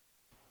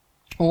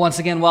Well, once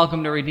again,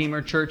 welcome to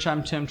Redeemer Church.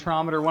 I'm Tim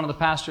Trommater, one of the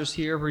pastors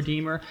here of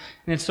Redeemer,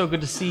 and it's so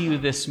good to see you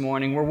this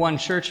morning. We're one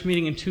church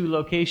meeting in two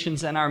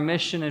locations, and our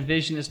mission and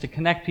vision is to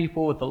connect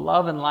people with the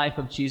love and life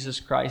of Jesus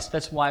Christ.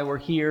 That's why we're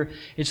here.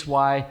 It's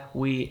why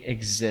we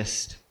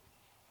exist.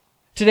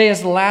 Today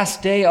is the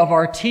last day of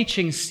our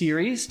teaching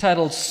series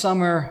titled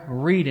Summer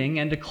Reading,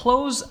 and to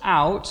close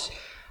out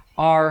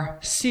our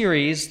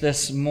series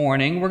this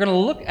morning, we're going to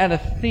look at the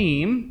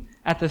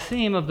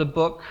theme of the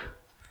book,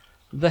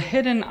 The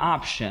Hidden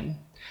Option,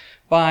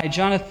 by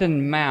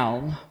Jonathan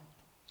Malm.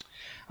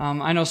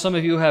 I know some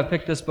of you have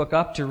picked this book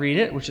up to read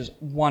it, which is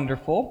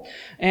wonderful.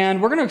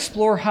 And we're going to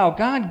explore how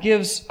God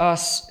gives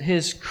us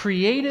his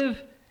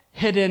creative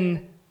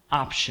hidden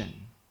option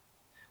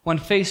when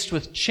faced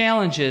with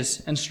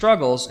challenges and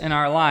struggles in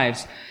our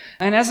lives.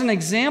 And as an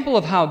example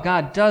of how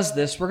God does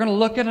this, we're going to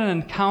look at an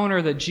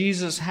encounter that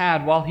Jesus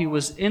had while he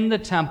was in the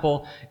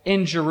temple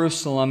in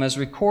Jerusalem, as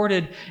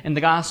recorded in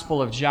the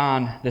Gospel of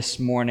John this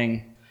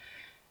morning.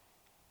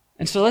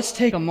 And so let's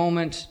take a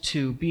moment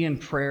to be in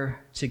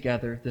prayer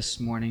together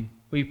this morning.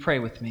 Will you pray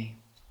with me?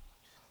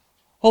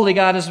 Holy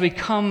God, as we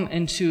come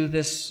into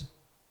this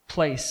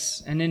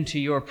place and into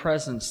your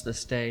presence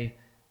this day,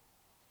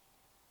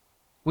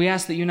 we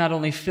ask that you not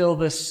only fill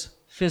this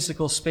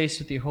physical space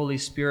with your Holy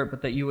Spirit,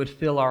 but that you would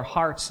fill our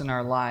hearts and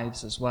our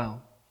lives as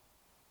well.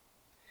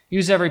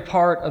 Use every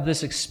part of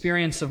this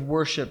experience of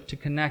worship to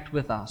connect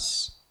with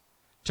us,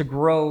 to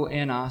grow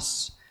in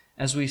us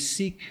as we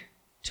seek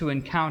to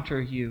encounter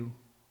you.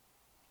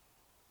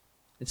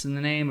 It's in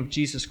the name of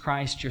Jesus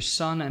Christ, your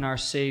Son and our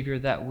Savior,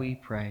 that we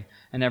pray.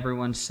 And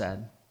everyone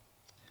said,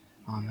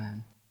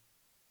 Amen.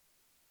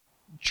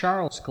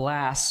 Charles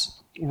Glass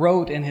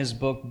wrote in his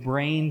book,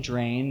 Brain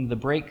Drain, The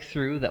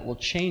Breakthrough That Will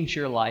Change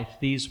Your Life,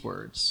 these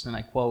words, and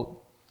I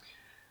quote,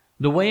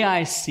 "The way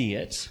I see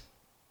it,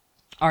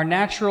 our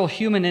natural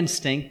human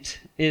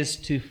instinct is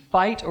to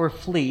fight or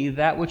flee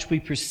that which we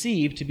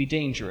perceive to be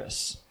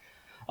dangerous.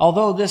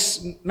 Although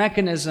this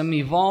mechanism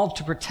evolved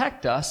to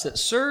protect us, it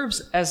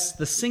serves as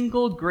the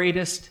single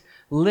greatest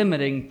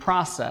limiting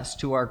process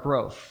to our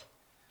growth.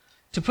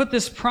 To put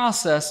this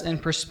process in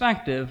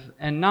perspective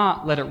and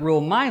not let it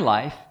rule my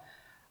life,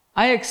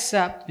 I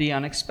expect the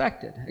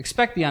unexpected,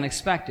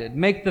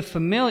 make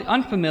the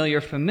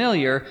unfamiliar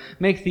familiar,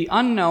 make the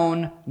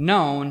unknown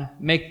known,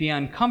 make the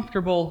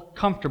uncomfortable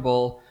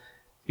comfortable,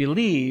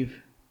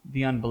 believe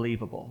the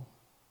unbelievable."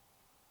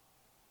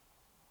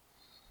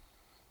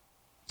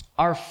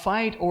 Our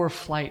fight or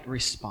flight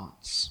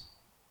response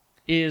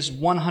is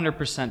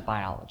 100%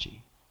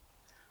 biology.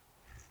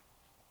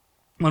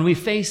 When we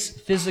face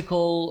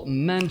physical,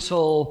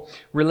 mental,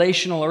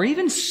 relational, or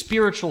even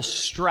spiritual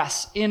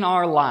stress in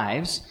our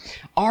lives,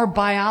 our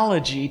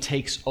biology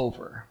takes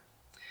over.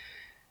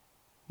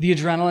 The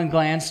adrenaline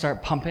glands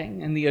start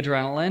pumping and the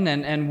adrenaline,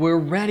 and we're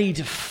ready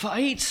to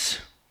fight.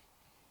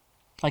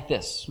 Like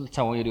this. That's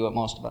how we do it,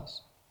 most of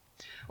us.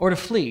 Or to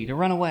flee, to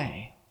run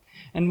away.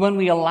 And when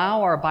we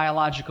allow our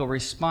biological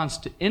response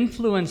to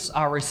influence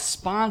our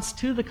response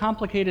to the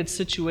complicated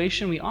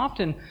situation, we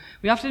often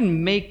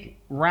make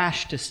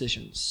rash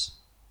decisions.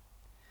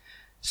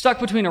 Stuck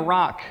between a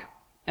rock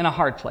and a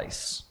hard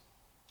place,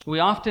 we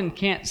often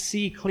can't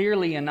see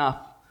clearly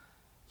enough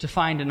to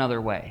find another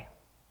way.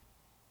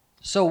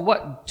 So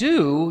what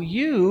do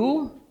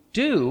you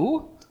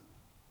do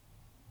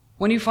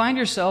when you find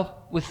yourself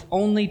with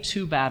only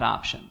two bad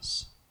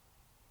options?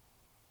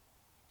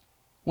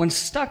 When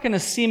stuck in a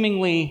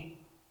seemingly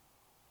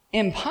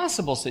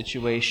impossible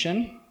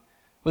situation,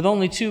 with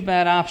only two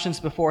bad options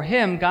before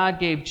him, God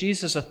gave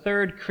Jesus a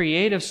third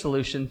creative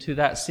solution to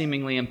that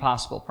seemingly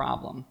impossible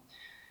problem.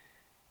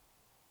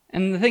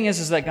 And the thing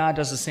is that God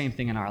does the same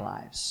thing in our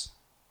lives.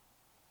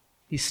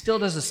 He still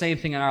does the same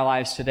thing in our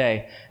lives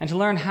today. And to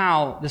learn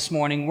how this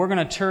morning, we're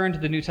going to turn to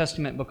the New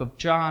Testament book of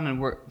John,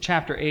 and we're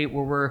chapter 8,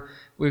 where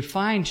we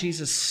find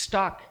Jesus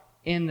stuck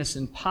in this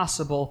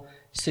impossible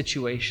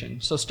situation.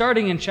 So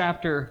starting in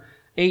chapter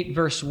 8,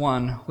 verse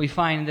 1, we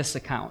find this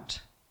account.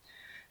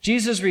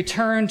 Jesus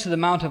returned to the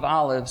Mount of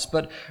Olives,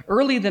 but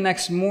early the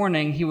next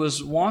morning he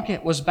was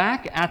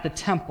back at the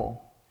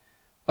temple.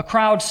 A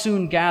crowd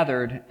soon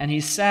gathered, and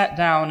he sat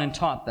down and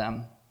taught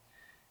them.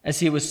 As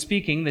he was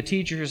speaking, the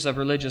teachers of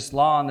religious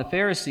law and the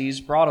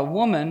Pharisees brought a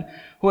woman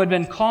who had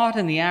been caught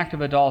in the act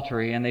of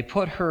adultery, and they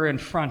put her in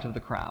front of the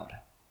crowd.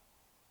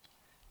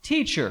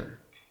 "Teacher,"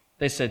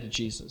 they said to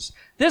Jesus,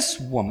 "this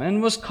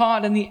woman was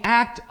caught in the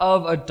act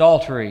of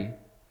adultery.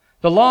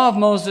 The law of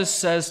Moses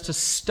says to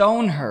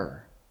stone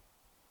her.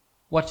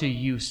 What do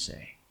you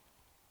say?"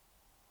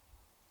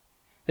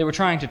 They were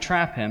trying to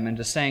trap him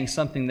into saying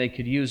something they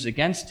could use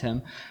against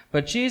him,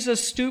 but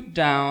Jesus stooped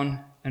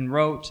down and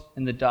wrote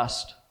in the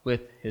dust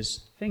with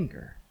his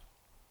finger.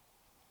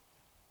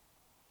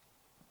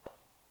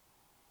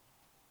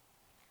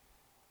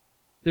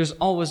 There's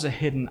always a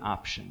hidden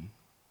option.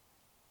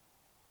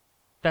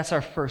 That's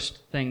our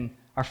first thing,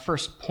 our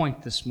first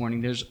point this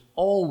morning. There's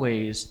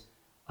always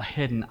a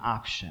hidden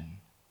option.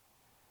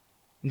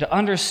 And to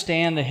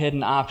understand the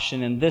hidden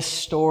option in this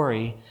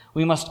story,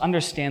 we must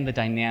understand the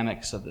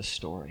dynamics of this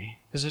story,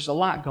 because there's a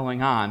lot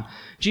going on.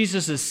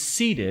 Jesus is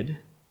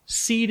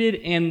seated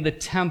in the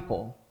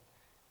temple,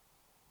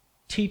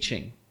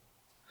 teaching,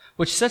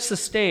 which sets the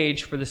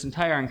stage for this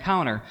entire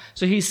encounter.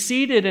 So he's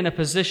seated in a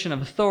position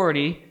of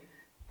authority,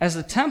 as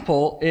the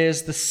temple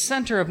is the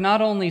center of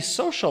not only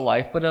social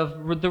life, but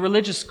of the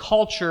religious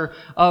culture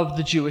of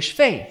the Jewish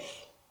faith.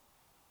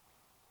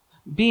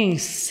 Being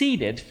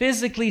seated,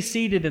 physically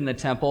seated in the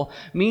temple,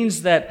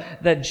 means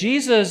that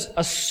Jesus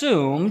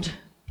assumed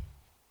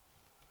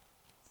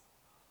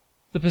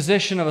the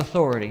position of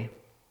authority,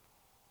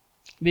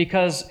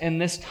 because in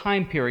this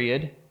time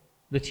period,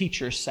 the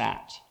teacher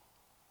sat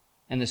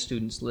and the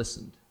students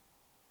listened.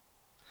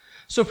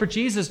 So for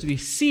Jesus to be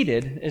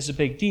seated is a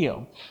big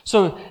deal.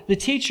 So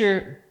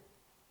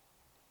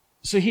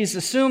he's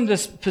assumed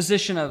this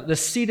position of the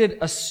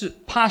seated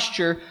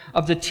posture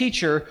of the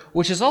teacher,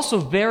 which is also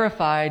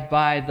verified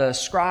by the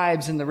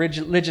scribes and the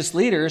religious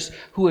leaders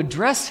who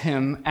address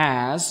him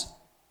as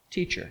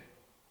teacher.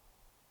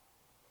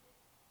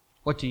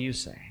 What do you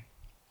say?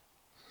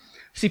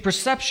 See,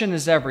 perception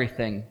is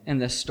everything in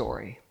this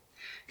story.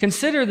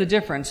 Consider the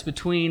difference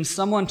between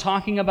someone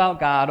talking about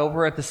God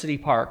over at the city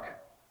park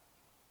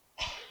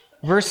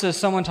versus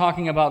someone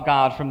talking about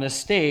God from this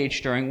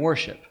stage during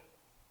worship.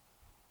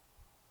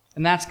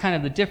 And that's kind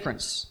of the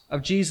difference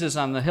of Jesus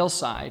on the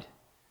hillside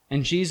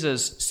and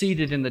Jesus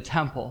seated in the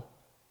temple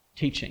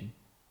teaching.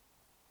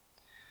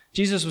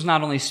 Jesus was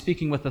not only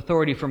speaking with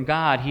authority from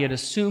God, he had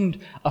assumed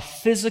a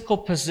physical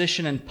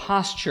position and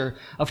posture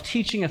of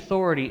teaching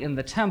authority in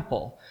the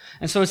temple.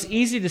 And so it's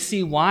easy to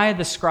see why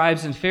the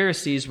scribes and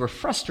Pharisees were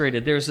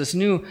frustrated. There's this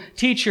new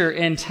teacher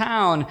in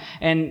town,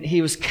 and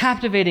he was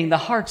captivating the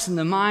hearts and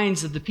the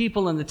minds of the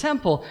people in the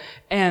temple,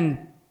 and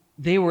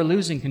they were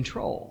losing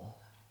control.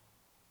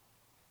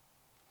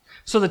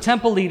 So the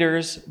temple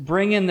leaders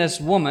bring in this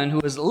woman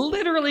who is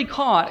literally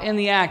caught in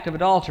the act of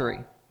adultery.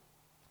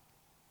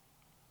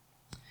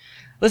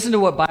 Listen to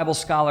what Bible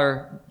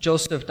scholar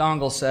Joseph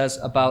Dongle says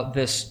about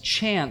this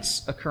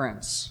chance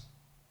occurrence.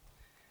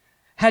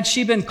 Had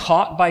she been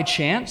caught by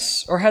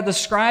chance, or had the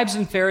scribes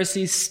and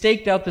Pharisees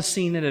staked out the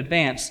scene in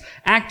advance,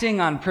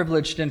 acting on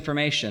privileged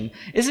information?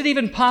 Is it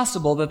even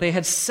possible that they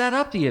had set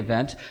up the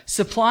event,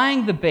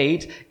 supplying the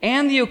bait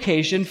and the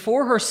occasion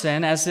for her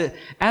sin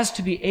as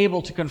to be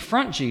able to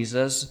confront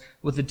Jesus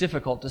with a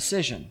difficult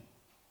decision?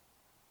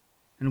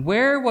 And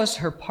where was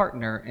her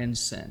partner in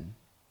sin?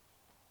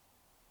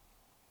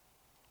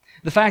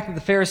 The fact that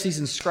the Pharisees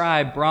and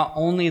scribe brought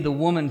only the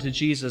woman to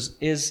Jesus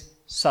is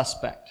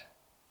suspect.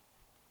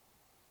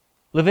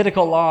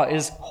 Levitical law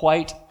is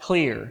quite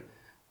clear.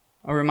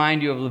 I'll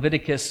remind you of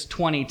Leviticus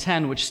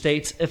 20:10, which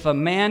states, "If a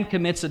man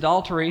commits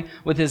adultery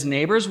with his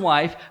neighbor's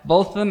wife,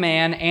 both the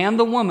man and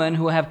the woman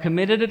who have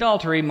committed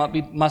adultery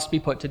must be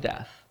put to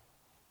death."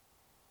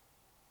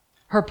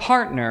 Her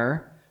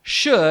partner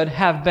should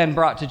have been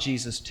brought to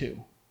Jesus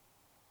too.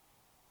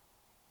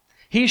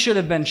 He should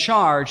have been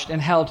charged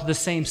and held to the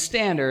same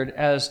standard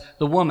as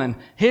the woman.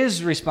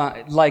 His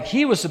response, like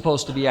he was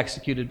supposed to be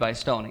executed by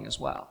stoning as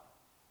well.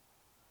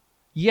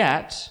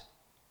 Yet,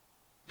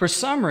 for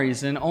some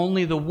reason,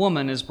 only the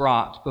woman is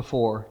brought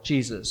before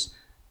Jesus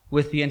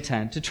with the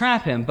intent to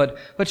trap him. But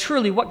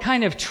truly, what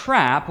kind of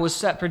trap was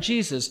set for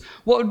Jesus?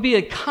 What would be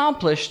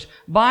accomplished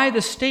by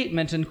the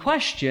statement in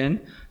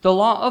question? The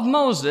law of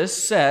Moses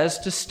says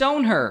to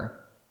stone her.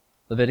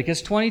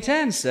 Leviticus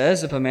 20:10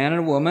 says, if a man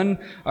and a woman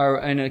are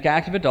in an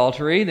act of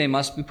adultery, they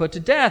must be put to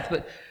death.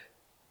 But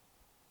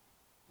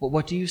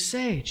what do you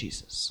say,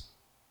 Jesus?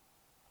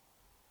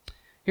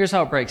 Here's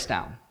how it breaks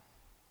down.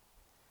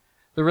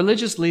 The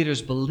religious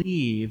leaders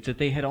believed that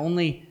they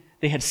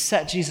had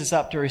set Jesus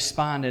up to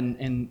respond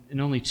in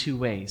only two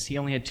ways. He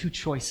only had two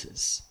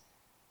choices.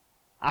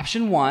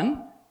 Option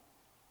one,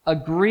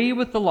 agree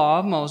with the law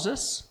of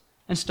Moses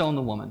and stone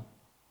the woman.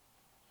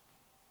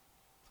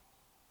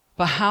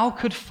 But how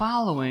could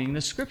following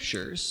the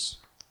scriptures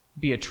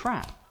be a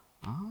trap?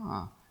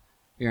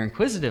 You're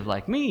inquisitive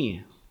like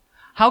me.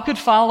 How could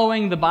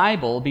following the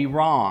Bible be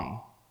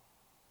wrong?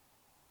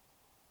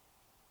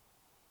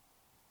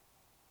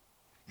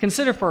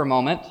 Consider for a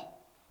moment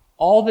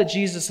all that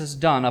Jesus has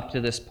done up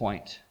to this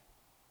point.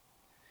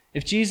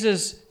 If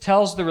Jesus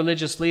tells the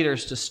religious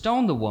leaders to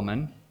stone the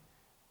woman,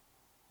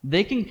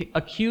 they can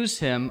accuse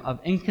him of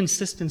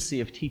inconsistency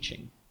of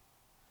teaching.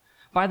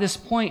 By this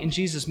point in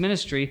Jesus'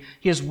 ministry,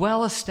 he has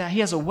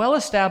a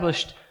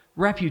well-established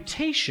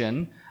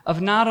reputation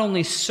of not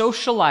only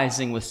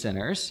socializing with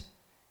sinners,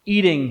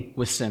 eating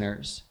with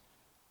sinners,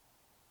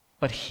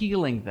 but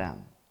healing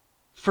them,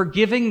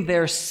 forgiving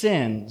their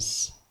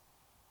sins.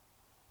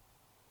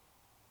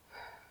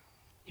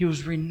 He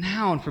was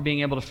renowned for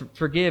being able to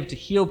forgive, to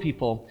heal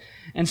people.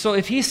 And so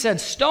if he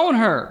said, stone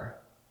her,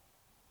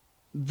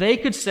 they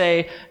could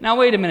say, now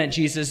wait a minute,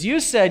 Jesus, you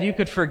said you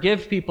could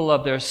forgive people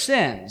of their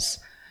sins.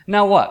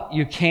 Now what?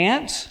 You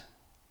can't?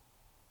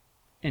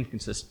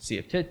 Inconsistency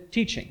of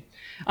teaching.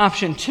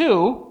 Option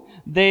two,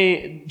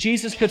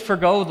 Jesus could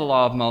forgo the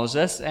law of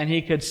Moses, and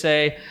he could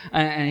say,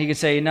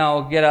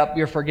 no, get up,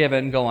 you're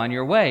forgiven, go on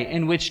your way.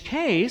 In which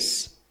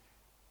case,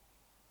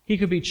 he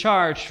could be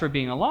charged for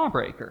being a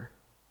lawbreaker.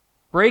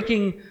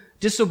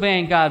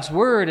 Disobeying God's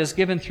word as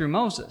given through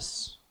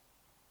Moses.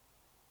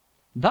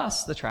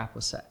 Thus, the trap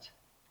was set.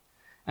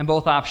 And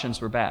both options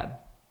were bad.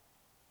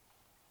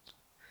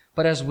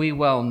 But as we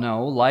well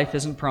know, life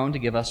isn't prone to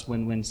give us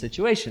win-win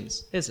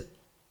situations, is it?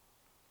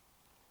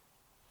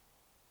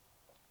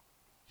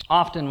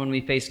 Often when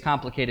we face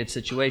complicated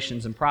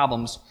situations and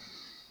problems,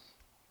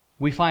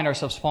 we find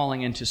ourselves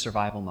falling into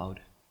survival mode.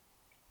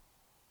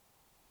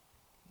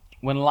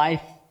 When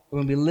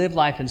we live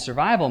life in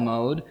survival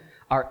mode,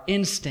 our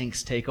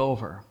instincts take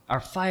over.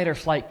 Our fight or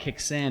flight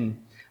kicks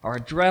in. Our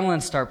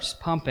adrenaline starts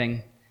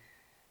pumping.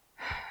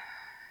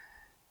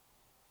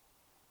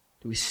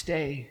 Do we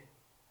stay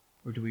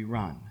or do we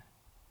run?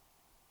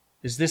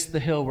 Is this the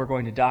hill we're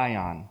going to die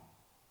on?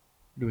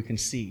 Or do we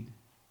concede?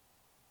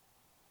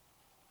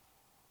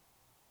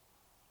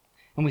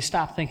 And we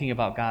stop thinking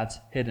about God's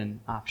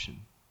hidden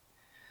option.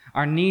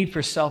 Our need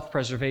for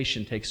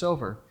self-preservation takes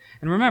over.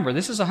 And remember,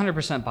 this is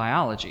 100%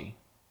 biology.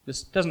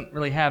 This doesn't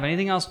really have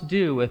anything else to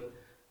do with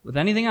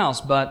anything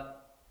else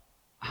but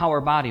how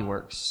our body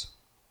works,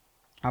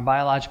 our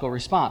biological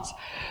response.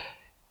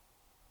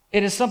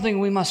 It is something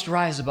we must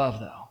rise above,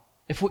 though.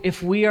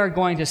 If we are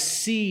going to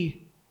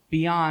see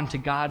beyond to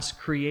God's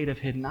creative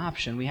hidden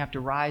option, we have to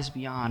rise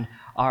beyond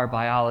our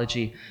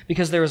biology,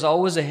 because there is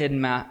always a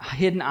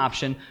hidden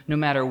option no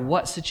matter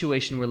what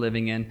situation we're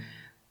living in.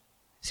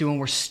 See, when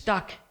we're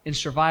stuck in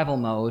survival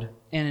mode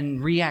and in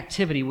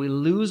reactivity, we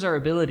lose our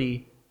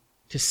ability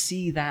to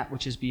see that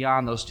which is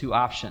beyond those two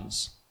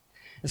options.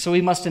 And so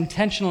we must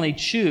intentionally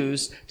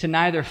choose to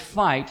neither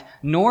fight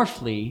nor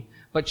flee,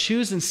 but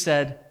choose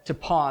instead to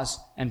pause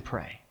and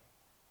pray.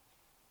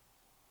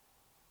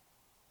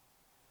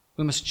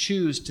 We must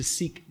choose to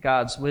seek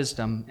God's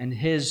wisdom and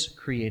His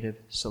creative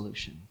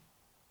solution.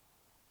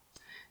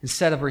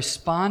 Instead of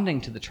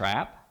responding to the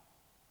trap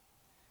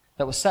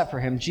that was set for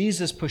him,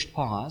 Jesus pushed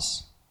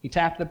pause. He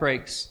tapped the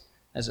brakes,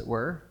 as it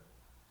were,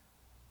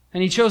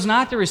 and he chose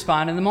not to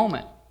respond in the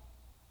moment,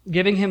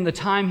 giving him the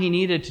time he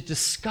needed to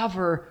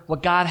discover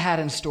what God had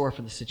in store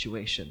for the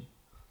situation.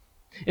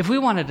 If we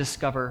want to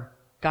discover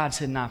God's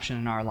hidden option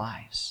in our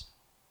lives,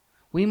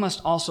 we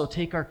must also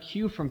take our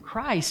cue from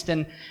Christ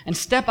and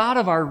step out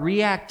of our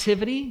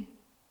reactivity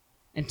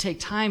and take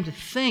time to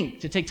think,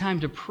 to take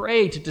time to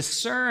pray, to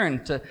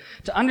discern, to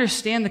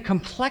understand the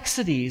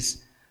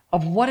complexities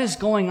of what is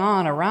going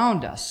on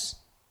around us.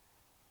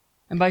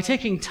 And by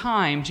taking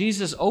time,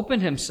 Jesus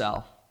opened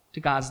himself to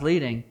God's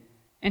leading,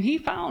 and he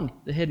found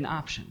the hidden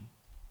option.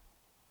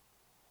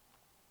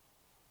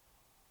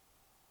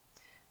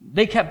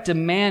 They kept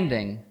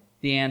demanding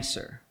the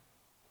answer,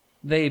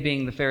 they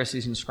being the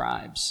Pharisees and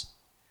scribes.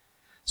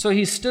 So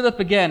he stood up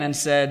again and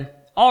said,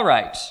 "All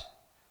right,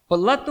 but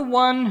let the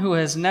one who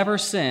has never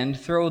sinned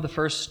throw the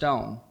first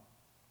stone."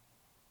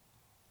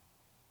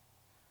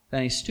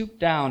 Then he stooped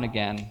down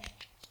again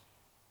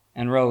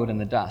and wrote in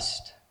the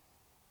dust.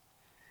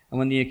 And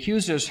when the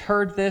accusers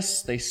heard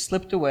this, they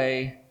slipped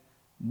away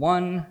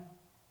one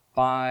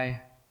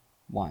by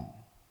one,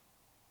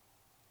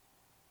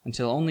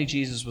 until only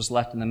Jesus was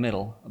left in the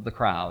middle of the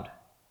crowd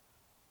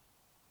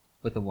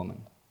with the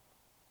woman.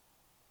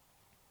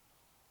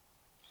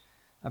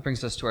 That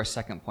brings us to our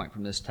second point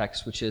from this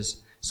text, which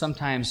is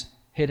sometimes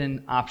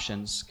hidden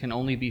options can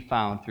only be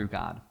found through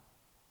God.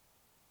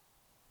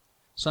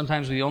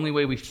 Sometimes the only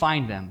way we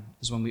find them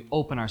is when we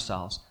open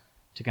ourselves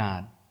to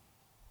God.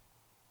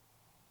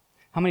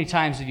 How many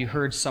times have you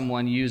heard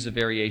someone use a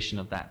variation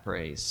of that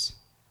phrase?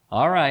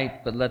 All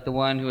right, but let the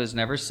one who has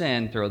never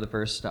sinned throw the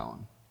first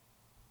stone.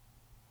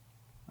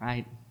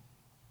 Right?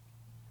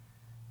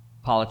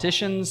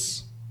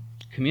 Politicians,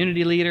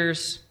 community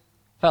leaders,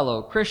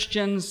 fellow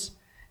Christians,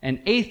 and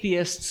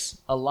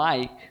atheists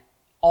alike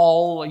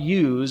all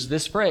use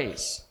this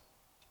phrase,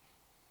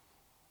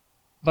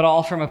 but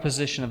all from a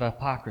position of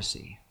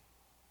hypocrisy.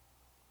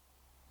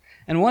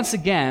 And once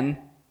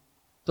again,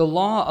 the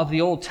law of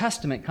the Old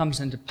Testament comes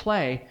into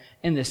play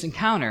in this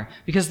encounter,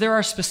 because there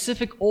are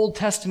specific Old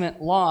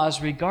Testament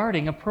laws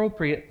regarding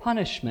appropriate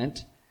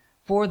punishment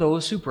for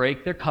those who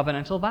break their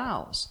covenantal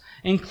vows,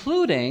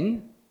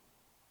 including,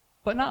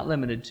 but not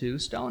limited to,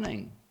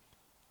 stoning.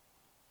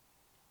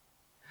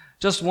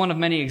 Just one of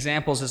many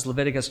examples is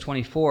Leviticus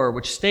 24,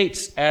 which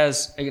states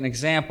as an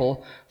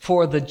example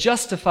for the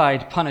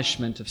justified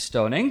punishment of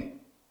stoning.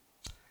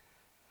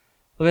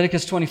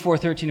 Leviticus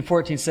 24:13 and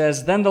 14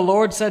 says, "Then the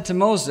Lord said to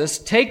Moses,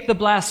 'Take the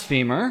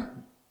blasphemer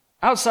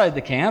outside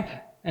the camp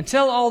and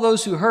tell all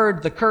those who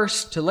heard the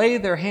curse to lay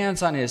their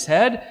hands on his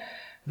head.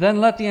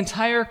 Then let the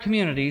entire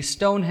community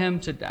stone him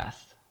to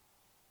death.'"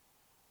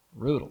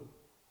 Brutal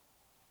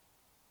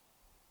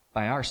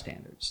by our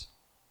standards.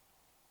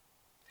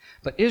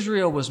 But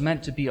Israel was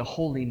meant to be a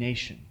holy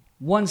nation,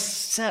 one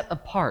set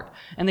apart,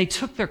 and they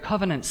took their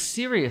covenant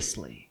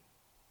seriously.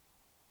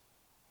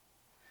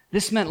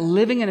 This meant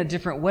living in a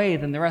different way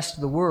than the rest of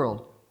the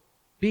world,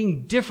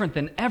 being different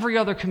than every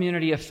other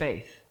community of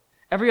faith,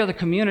 every other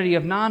community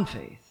of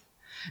non-faith.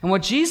 And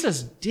what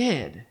Jesus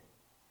did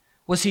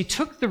was he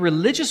took the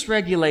religious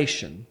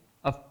regulation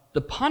of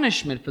the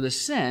punishment for the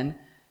sin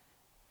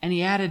and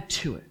he added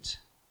to it.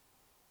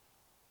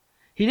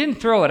 He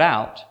didn't throw it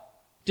out,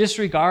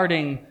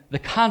 disregarding the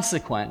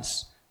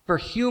consequence for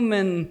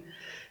human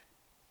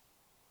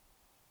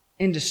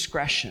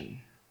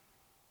indiscretion.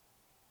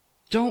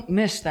 Don't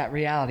miss that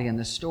reality in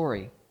this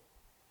story.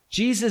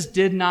 Jesus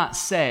did not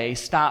say,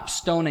 stop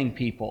stoning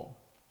people.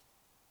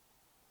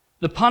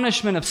 The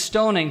punishment of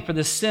stoning for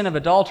the sin of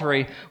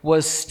adultery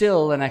was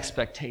still an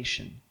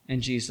expectation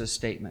in Jesus'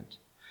 statement.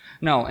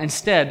 No,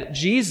 instead,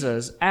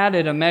 Jesus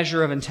added a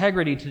measure of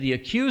integrity to the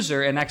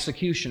accuser and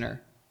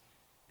executioner.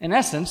 In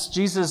essence,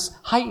 Jesus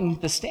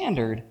heightened the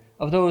standard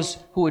of those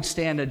who would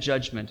stand a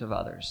judgment of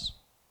others.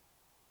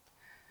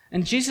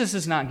 And Jesus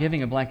is not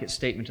giving a blanket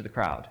statement to the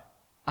crowd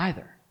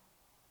either.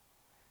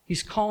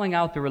 He's calling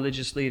out the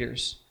religious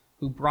leaders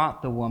who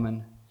brought the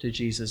woman to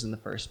Jesus in the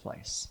first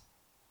place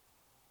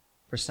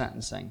for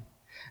sentencing.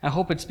 I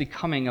hope it's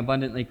becoming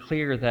abundantly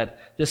clear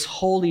that this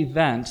whole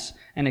event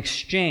and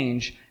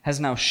exchange has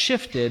now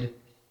shifted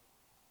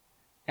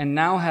and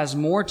now has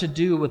more to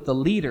do with the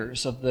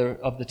leaders of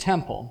the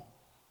temple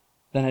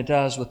than it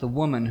does with the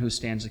woman who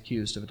stands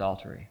accused of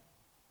adultery.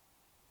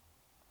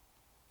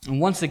 And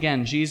once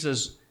again,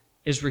 Jesus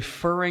is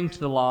referring to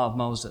the law of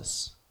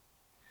Moses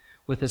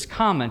with his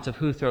comment of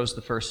who throws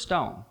the first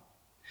stone.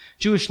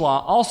 Jewish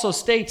law also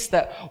states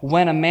that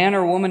when a man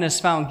or woman is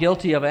found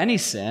guilty of any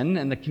sin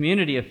in the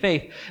community of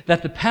faith,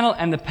 that the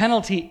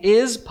penalty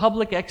is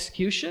public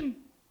execution.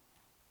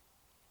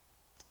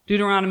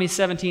 Deuteronomy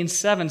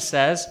 17:7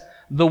 says,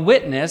 the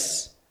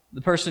witness,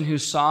 the person who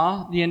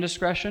saw the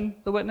indiscretion,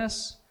 the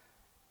witness,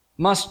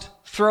 must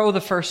throw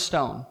the first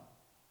stone.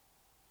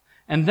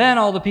 And then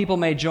all the people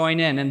may join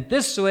in, and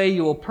this way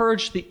you will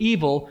purge the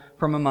evil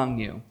from among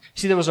you.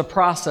 See, there was a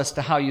process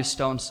to how you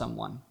stone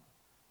someone.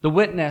 The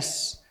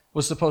witness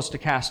was supposed to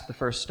cast the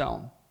first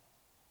stone.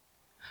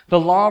 The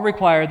law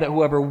required that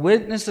whoever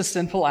witnessed a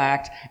sinful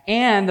act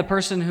and that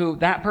person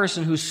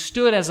who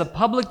stood as a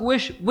public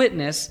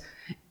witness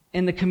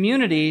in the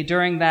community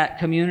during that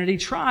community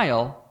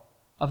trial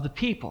of the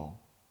people,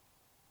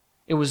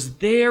 it was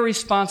their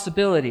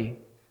responsibility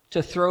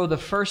to throw the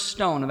first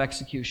stone of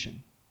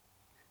execution,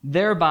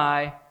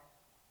 thereby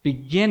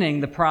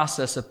beginning the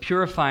process of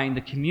purifying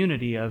the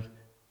community of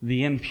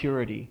the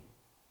impurity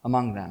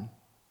among them.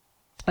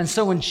 And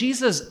so when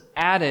Jesus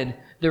added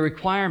the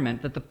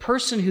requirement that the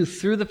person who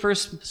threw the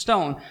first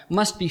stone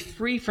must be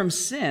free from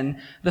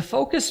sin, the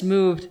focus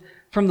moved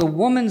from the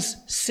woman's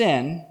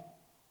sin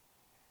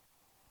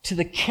to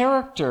the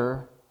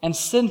character and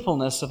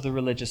sinfulness of the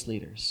religious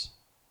leaders.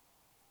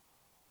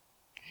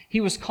 He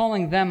was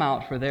calling them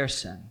out for their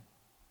sin.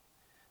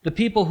 The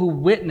people who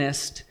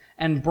witnessed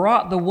and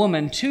brought the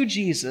woman to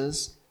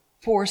Jesus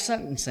for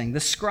sentencing, the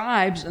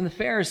scribes and the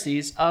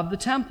Pharisees of the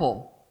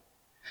temple.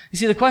 You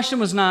see, the question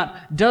was not,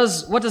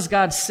 what does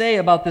God say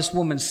about this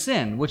woman's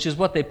sin, which is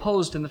what they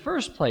posed in the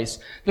first place.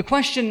 The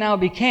question now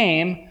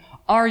became,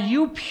 are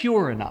you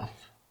pure enough?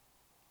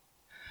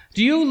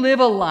 Do you live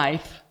a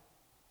life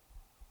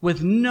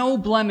with no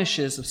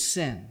blemishes of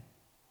sin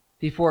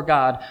before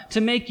God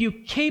to make you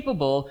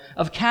capable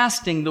of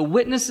casting the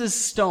witness's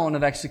stone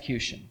of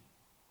execution?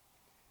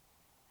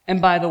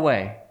 And by the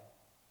way,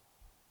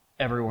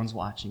 everyone's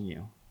watching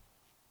you.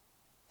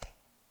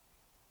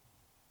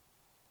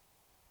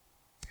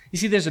 You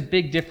see, there's a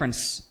big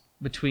difference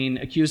between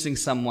accusing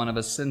someone of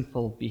a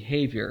sinful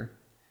behavior,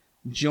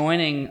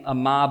 joining a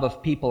mob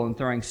of people and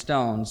throwing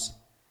stones,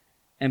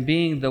 and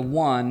being the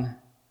one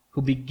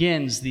who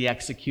begins the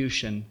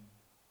execution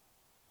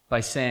by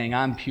saying,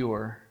 I'm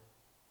pure,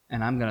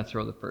 and I'm going to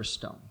throw the first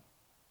stone.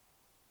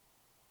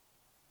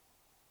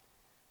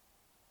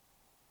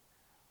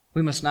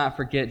 We must not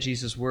forget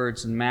Jesus'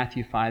 words in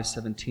Matthew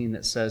 5:17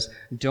 that says,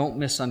 don't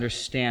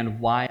misunderstand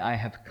why I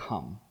have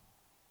come.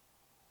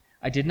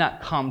 I did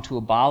not come to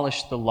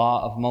abolish the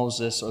law of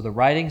Moses or the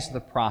writings of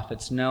the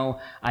prophets. No,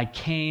 I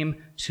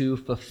came to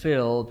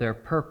fulfill their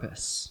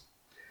purpose.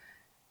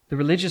 The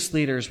religious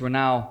leaders were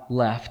now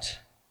left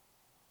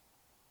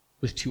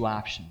with two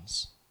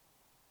options.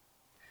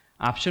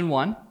 Option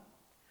one,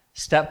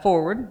 step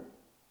forward,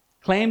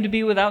 claim to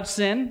be without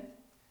sin,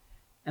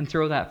 and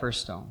throw that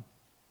first stone.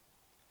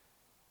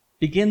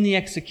 Begin the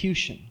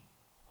execution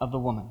of the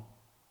woman.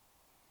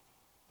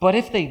 But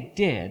if they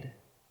did,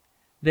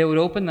 they would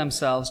open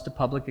themselves to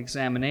public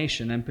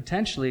examination and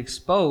potentially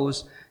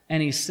expose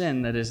any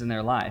sin that is in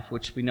their life,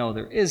 which we know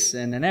there is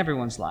sin in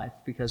everyone's life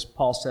because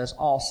Paul says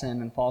all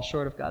sin and fall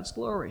short of God's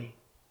glory.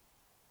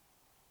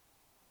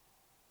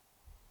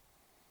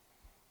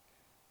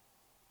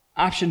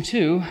 Option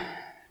two,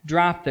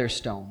 drop their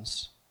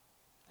stones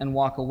and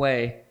walk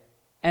away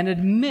and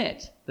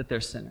admit that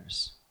they're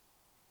sinners.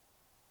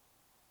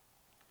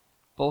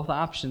 Both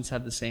options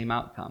have the same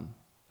outcome,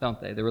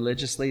 don't they? The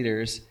religious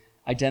leaders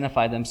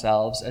identify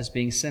themselves as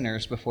being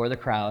sinners before the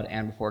crowd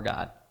and before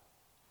God.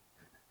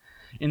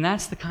 And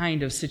that's the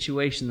kind of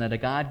situation that a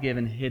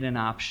God-given hidden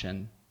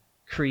option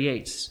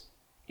creates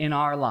in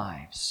our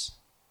lives,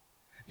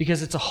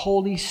 because it's a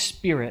Holy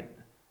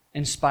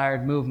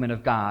Spirit-inspired movement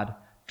of God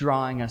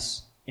drawing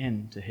us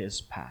into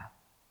His path.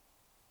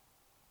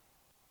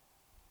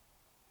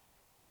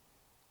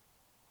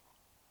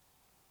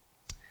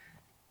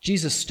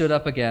 Jesus stood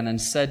up again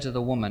and said to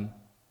the woman,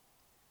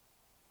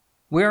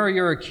 "Where are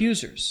your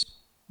accusers?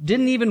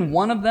 Didn't even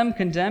one of them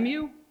condemn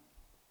you?"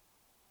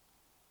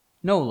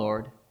 "No,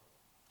 Lord,"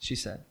 she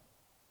said.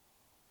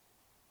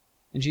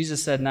 And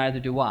Jesus said, "Neither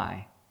do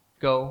I.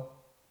 Go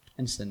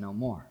and sin no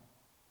more."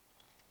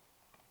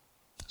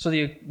 So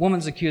the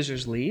woman's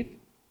accusers leave.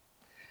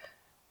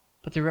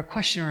 But the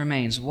question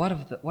remains, what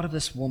of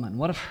this woman?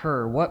 What of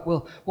her? What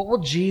will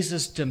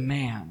Jesus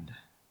demand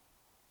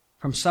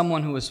from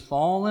someone who has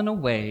fallen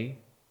away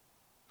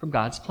from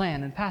God's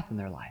plan and path in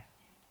their life?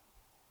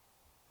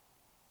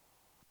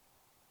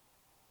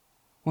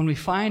 When we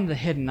find the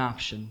hidden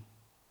option,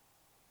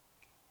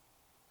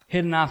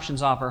 hidden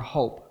options offer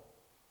hope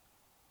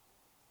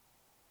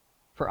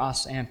for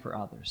us and for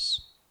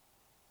others.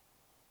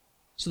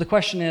 So the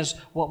question is,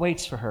 what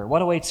waits for her?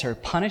 What awaits her?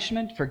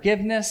 Punishment?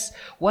 Forgiveness?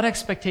 What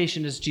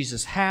expectation does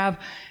Jesus have?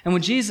 And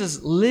when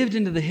Jesus lived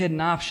into the hidden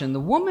option,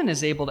 the woman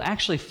is able to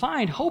actually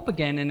find hope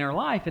again in her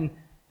life, and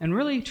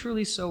really,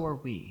 truly, so are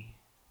we.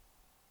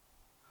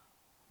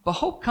 But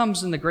hope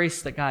comes in the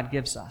grace that God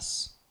gives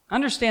us.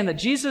 Understand that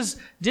Jesus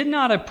did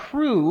not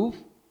approve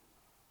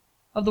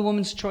of the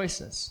woman's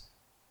choices.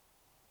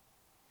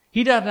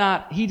 He did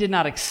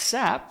not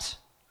accept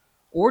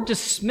or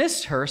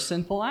dismiss her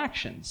sinful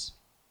actions,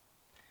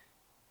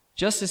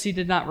 just as He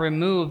did not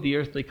remove the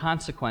earthly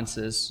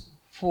consequences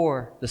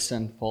for the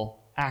sinful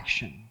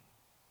action.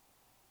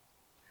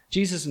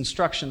 Jesus'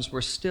 instructions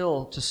were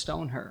still to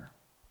stone her.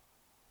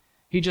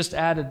 He just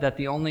added that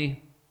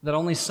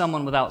only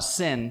someone without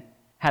sin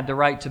had the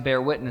right to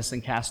bear witness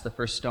and cast the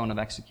first stone of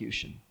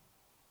execution.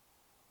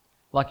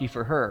 Lucky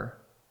for her,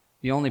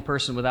 the only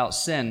person without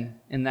sin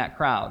in that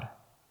crowd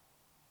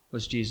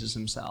was Jesus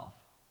Himself.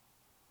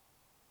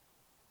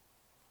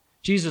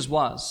 Jesus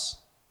was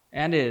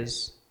and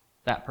is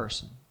that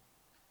person.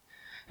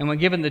 And when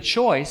given the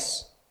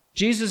choice,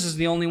 Jesus is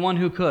the only one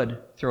who could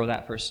throw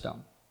that first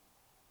stone.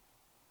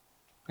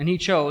 And He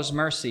chose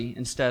mercy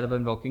instead of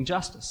invoking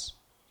justice.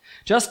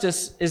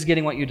 Justice is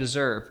getting what you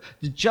deserve.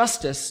 The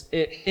justice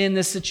in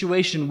this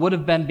situation would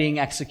have been being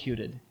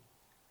executed.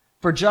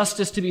 For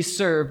justice to be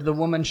served, the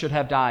woman should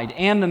have died,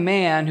 and the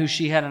man who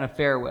she had an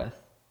affair with.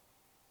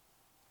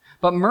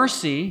 But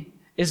mercy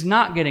is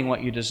not getting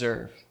what you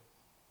deserve.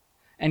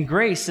 And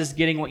grace is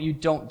getting what you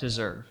don't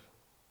deserve.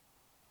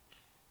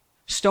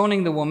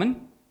 Stoning the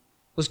woman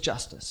was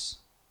justice.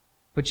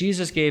 But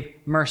Jesus gave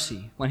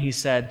mercy when He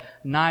said,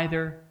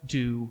 "Neither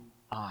do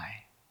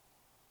I."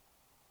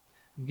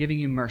 I'm giving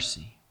you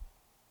mercy.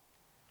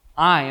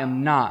 I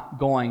am not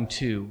going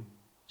to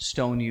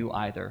stone you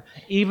either,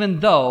 even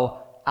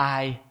though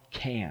I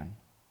can.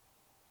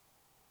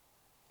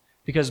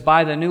 Because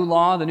by the new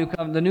law,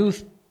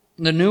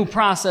 the new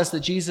process that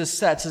Jesus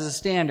sets as a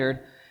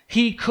standard,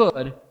 He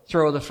could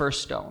throw the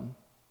first stone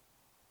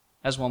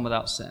as one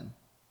without sin.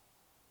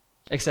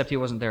 Except He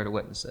wasn't there to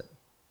witness it.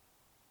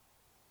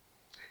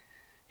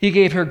 He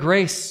gave her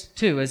grace,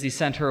 too, as He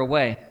sent her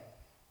away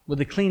with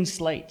a clean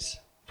slate,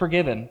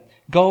 forgiven.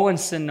 Go and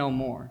sin no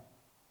more.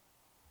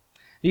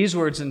 These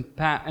words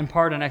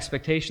impart an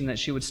expectation that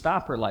she would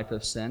stop her life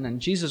of sin, and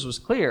Jesus was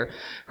clear.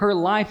 Her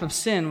life of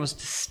sin was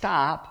to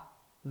stop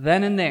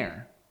then and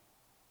there.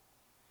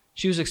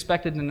 She was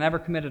expected to never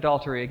commit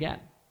adultery again.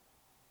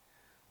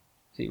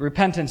 See,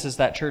 repentance is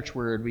that church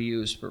word we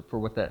use for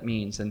what that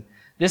means. And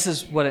this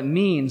is what it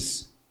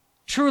means,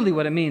 truly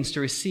what it means to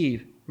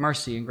receive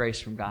mercy and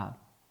grace from God.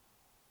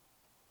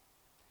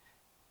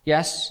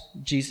 Yes,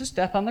 Jesus'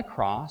 death on the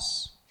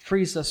cross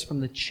frees us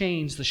from the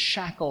chains, the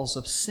shackles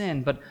of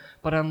sin, but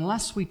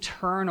unless we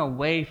turn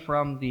away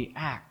from the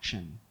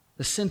action,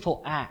 the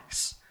sinful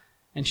acts,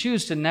 and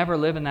choose to never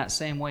live in that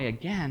same way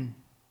again,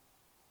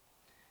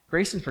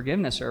 grace and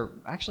forgiveness are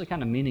actually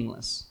kind of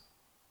meaningless.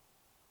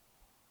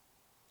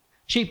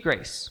 Cheap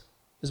grace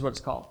is what it's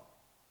called.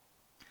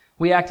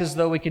 We act as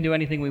though we can do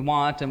anything we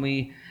want, and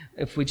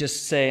if we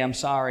just say, "I'm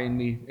sorry," and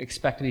we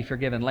expect to be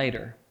forgiven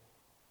later.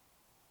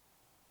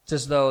 It's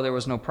as though there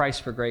was no price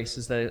for grace,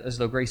 as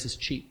though grace is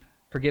cheap.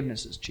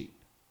 Forgiveness is cheap.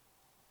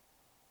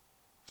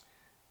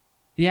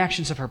 The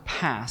actions of her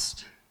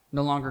past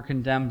no longer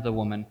condemned the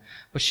woman,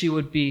 but she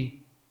would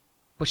be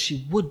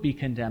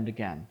condemned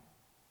again.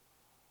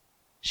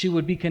 She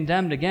would be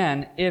condemned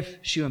again if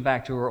she went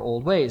back to her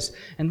old ways.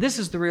 And this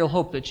is the real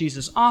hope that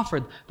Jesus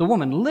offered the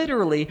woman.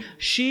 Literally,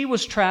 she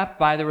was trapped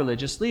by the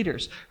religious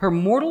leaders. Her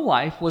mortal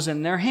life was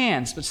in their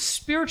hands, but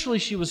spiritually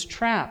she was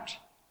trapped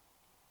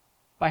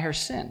by her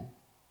sin.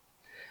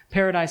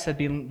 Paradise had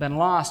been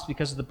lost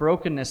because of the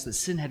brokenness that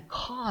sin had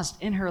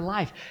caused in her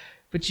life.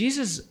 But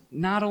Jesus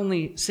not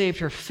only saved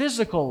her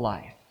physical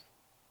life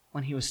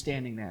when He was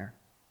standing there,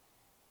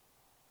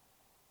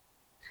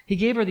 He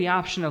gave her the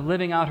option of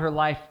living out her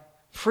life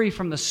free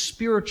from the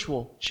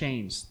spiritual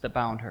chains that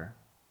bound her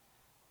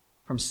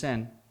from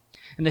sin.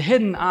 And the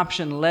hidden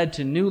option led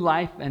to new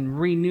life and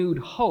renewed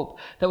hope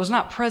that was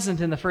not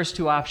present in the first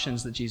two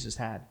options that Jesus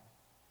had.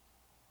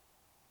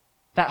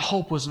 That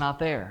hope was not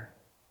there.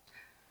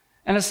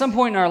 And at some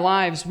point in our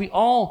lives, we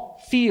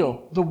all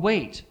feel the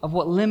weight of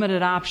what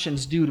limited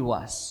options do to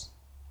us.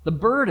 The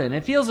burden.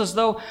 It feels as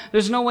though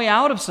there's no way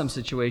out of some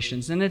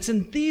situations. And it's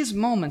in these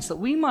moments that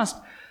we must,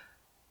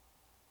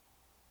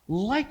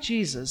 like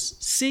Jesus,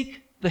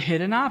 seek the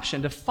hidden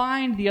option, to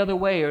find the other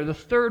way or the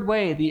third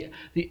way,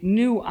 the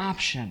new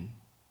option.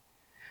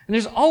 And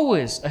there's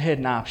always a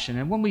hidden option.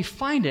 And when we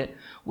find it,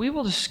 we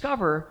will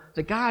discover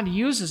that God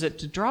uses it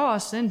to draw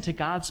us into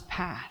God's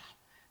path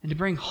and to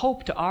bring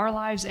hope to our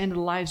lives and to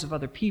the lives of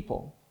other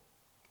people.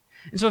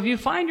 And so if you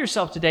find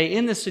yourself today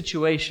in this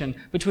situation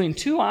between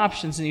two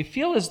options and you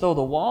feel as though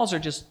the walls are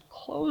just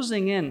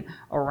closing in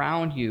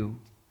around you,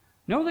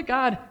 know that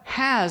God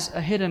has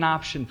a hidden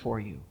option for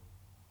you.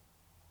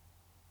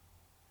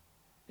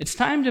 It's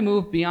time to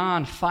move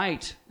beyond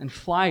fight and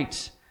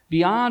flight,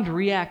 beyond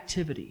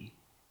reactivity.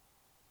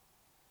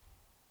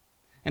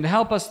 And to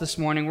help us this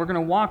morning, we're going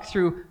to walk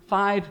through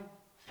 5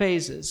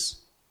 phases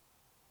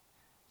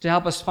to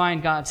help us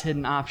find God's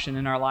hidden option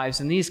in our lives.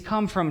 And these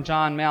come from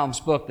John Malm's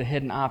book, The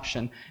Hidden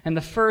Option. And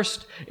the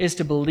first is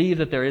to believe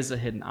that there is a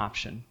hidden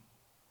option.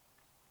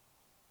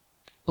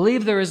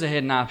 Believe there is a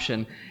hidden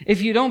option.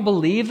 If you don't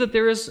believe that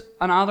there is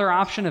another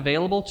option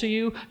available to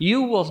you,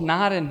 you will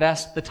not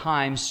invest the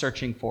time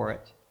searching for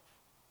it.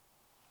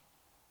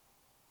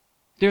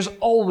 There's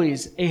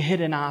always a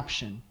hidden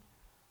option.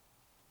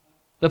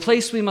 The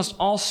place we must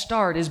all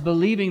start is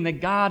believing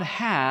that God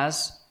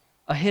has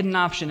a hidden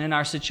option in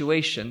our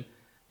situation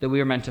that we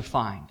are meant to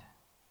find.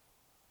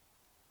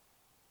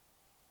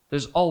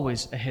 There's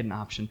always a hidden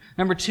option.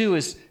 Number 2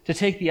 is to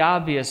take the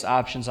obvious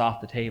options off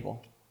the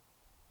table.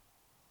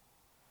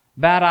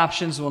 Bad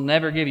options will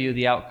never give you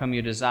the outcome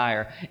you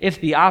desire.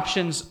 If the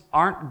options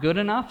aren't good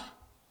enough,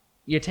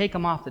 you take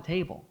them off the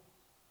table.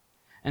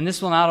 And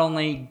this will not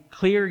only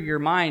clear your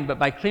mind, but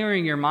by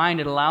clearing your mind,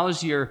 it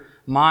allows your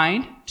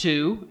mind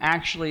to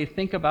actually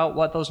think about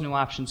what those new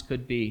options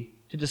could be,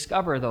 to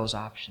discover those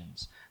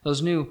options,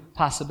 those new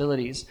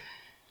possibilities.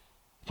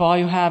 If all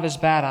you have is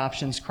bad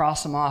options,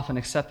 cross them off and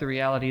accept the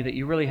reality that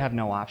you really have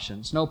no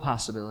options, no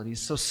possibilities.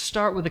 So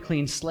start with a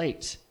clean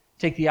slate.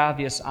 Take the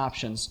obvious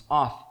options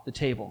off the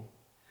table.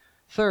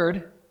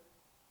 Third,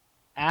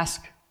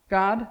 ask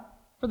God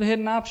for the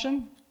hidden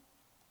option.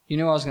 You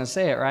knew I was going to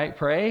say it, right?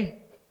 Pray.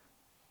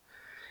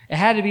 It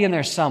had to be in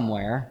there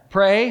somewhere.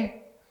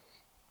 Pray.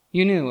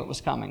 You knew it was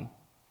coming.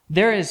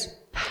 There is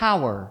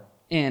power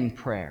in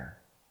prayer.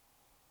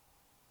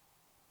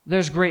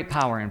 There's great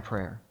power in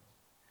prayer.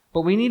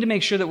 But we need to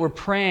make sure that we're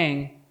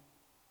praying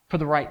for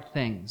the right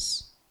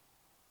things.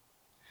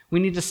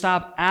 We need to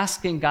stop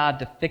asking God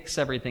to fix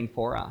everything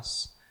for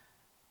us.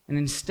 And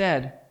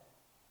instead,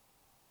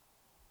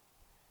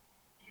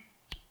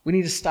 we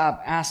need to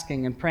stop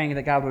asking and praying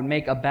that God would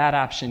make a bad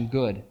option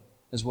good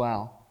as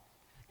well.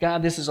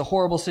 God, this is a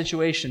horrible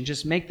situation.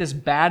 Just make this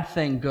bad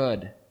thing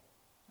good.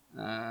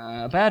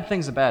 A bad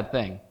thing's a bad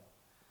thing,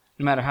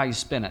 no matter how you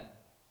spin it.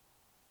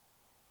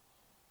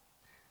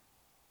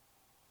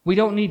 We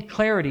don't need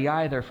clarity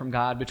either from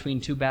God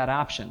between two bad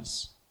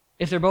options.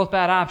 If they're both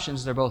bad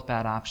options, they're both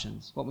bad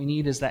options. What we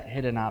need is that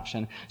hidden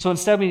option. So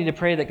instead, we need to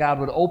pray that God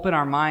would open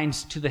our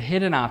minds to the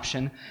hidden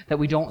option that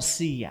we don't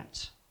see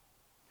yet.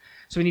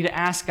 So we need to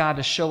ask God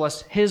to show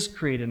us His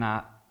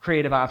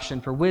creative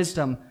option for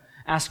wisdom,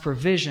 ask for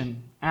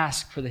vision,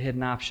 ask for the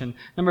hidden option.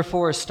 Number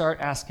 4 is start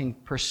asking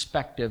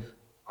perspective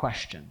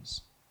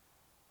questions.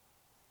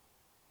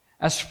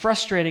 As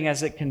frustrating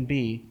as it can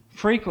be,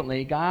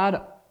 frequently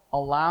God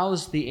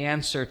allows the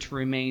answer to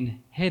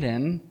remain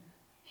hidden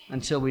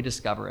until we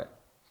discover it.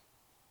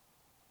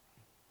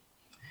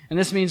 And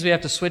this means we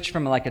have to switch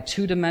from like a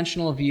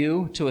 2-dimensional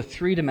view to a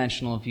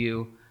 3-dimensional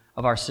view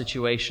of our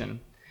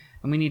situation.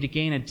 And we need to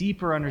gain a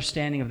deeper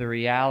understanding of the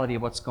reality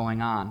of what's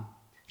going on.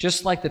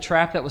 Just like the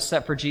trap that was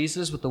set for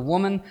Jesus with the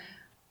woman,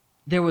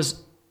 it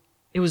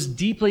was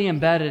deeply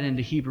embedded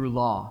into Hebrew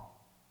law.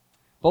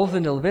 Both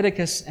in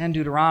Leviticus and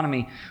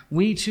Deuteronomy,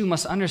 we too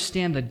must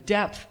understand the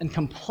depth and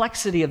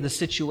complexity of the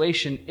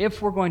situation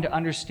if we're going to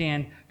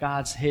understand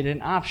God's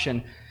hidden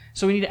option.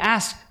 So we need to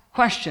ask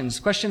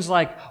questions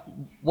like,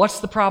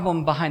 what's the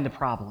problem behind the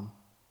problem?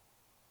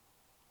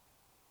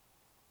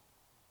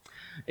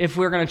 If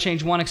we're going to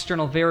change one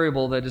external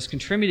variable that is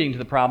contributing to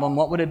the problem,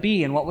 what would it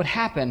be and what would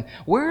happen?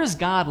 Where is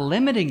God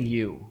limiting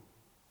you?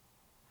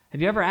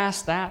 Have you ever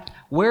asked that?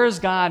 Where is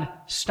God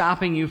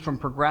stopping you from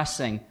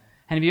progressing?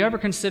 And have you ever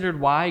considered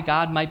why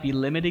God might be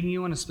limiting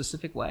you in a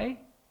specific way?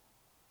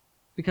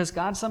 Because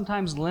God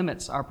sometimes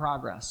limits our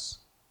progress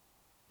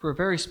for a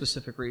very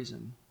specific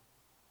reason.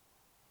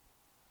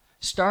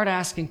 Start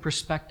asking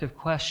perspective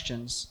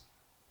questions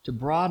to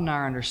broaden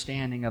our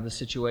understanding of the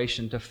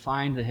situation, to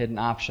find the hidden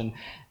option.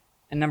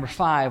 And number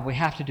 5, we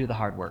have to do the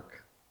hard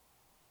work.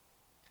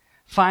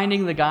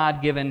 Finding the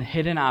God-given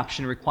hidden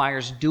option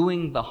requires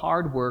doing the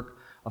hard work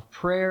of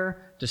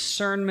prayer,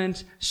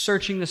 discernment,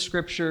 searching the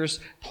scriptures,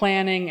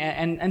 planning,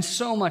 and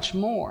so much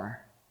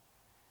more.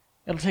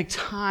 It'll take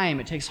time.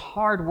 It takes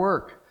hard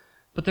work.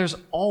 But there's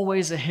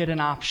always a hidden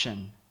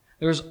option.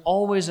 There's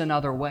always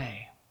another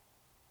way.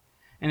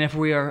 And if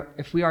we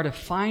are to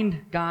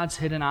find God's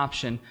hidden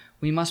option,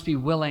 we must be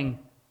willing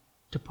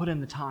to put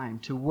in the time,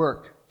 to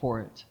work for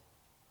it.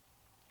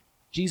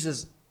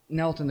 Jesus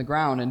knelt in the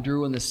ground and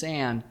drew in the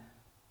sand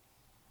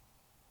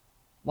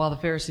while the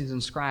Pharisees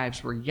and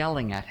scribes were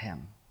yelling at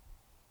him.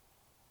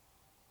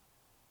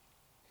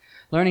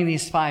 Learning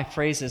these 5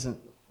 phrases, and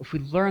if we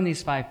learn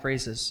these 5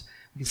 phrases,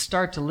 we can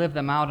start to live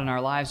them out in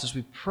our lives as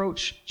we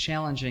approach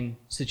challenging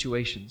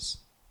situations.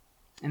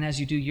 And as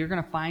you do, you're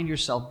going to find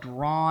yourself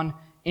drawn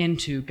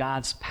into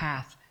God's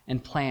path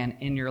and plan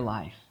in your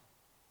life.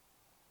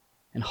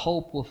 And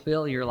hope will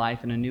fill your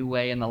life in a new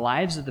way, and the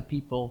lives of the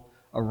people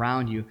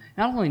around you.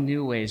 Not only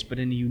new ways, but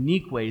in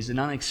unique ways, in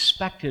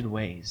unexpected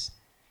ways,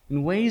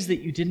 in ways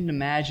that you didn't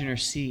imagine or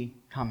see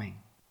coming.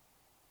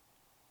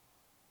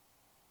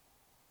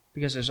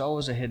 Because there's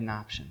always a hidden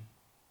option.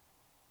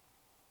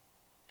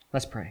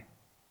 Let's pray.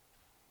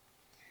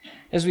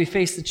 As we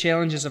face the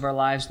challenges of our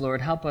lives,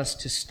 Lord, help us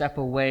to step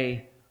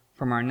away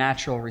from our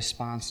natural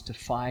response to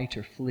fight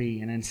or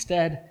flee, and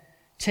instead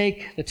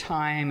take the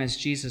time, as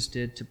Jesus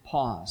did, to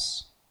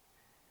pause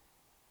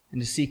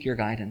and to seek your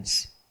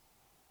guidance.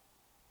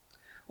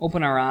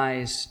 Open our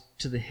eyes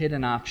to the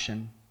hidden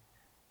option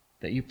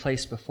that you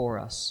place before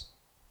us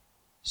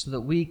so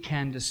that we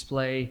can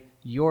display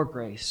your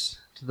grace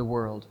to the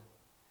world,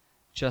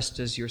 just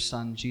as your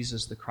Son,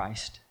 Jesus the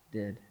Christ,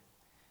 did.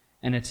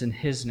 And it's in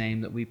his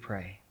name that we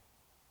pray.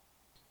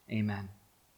 Amen.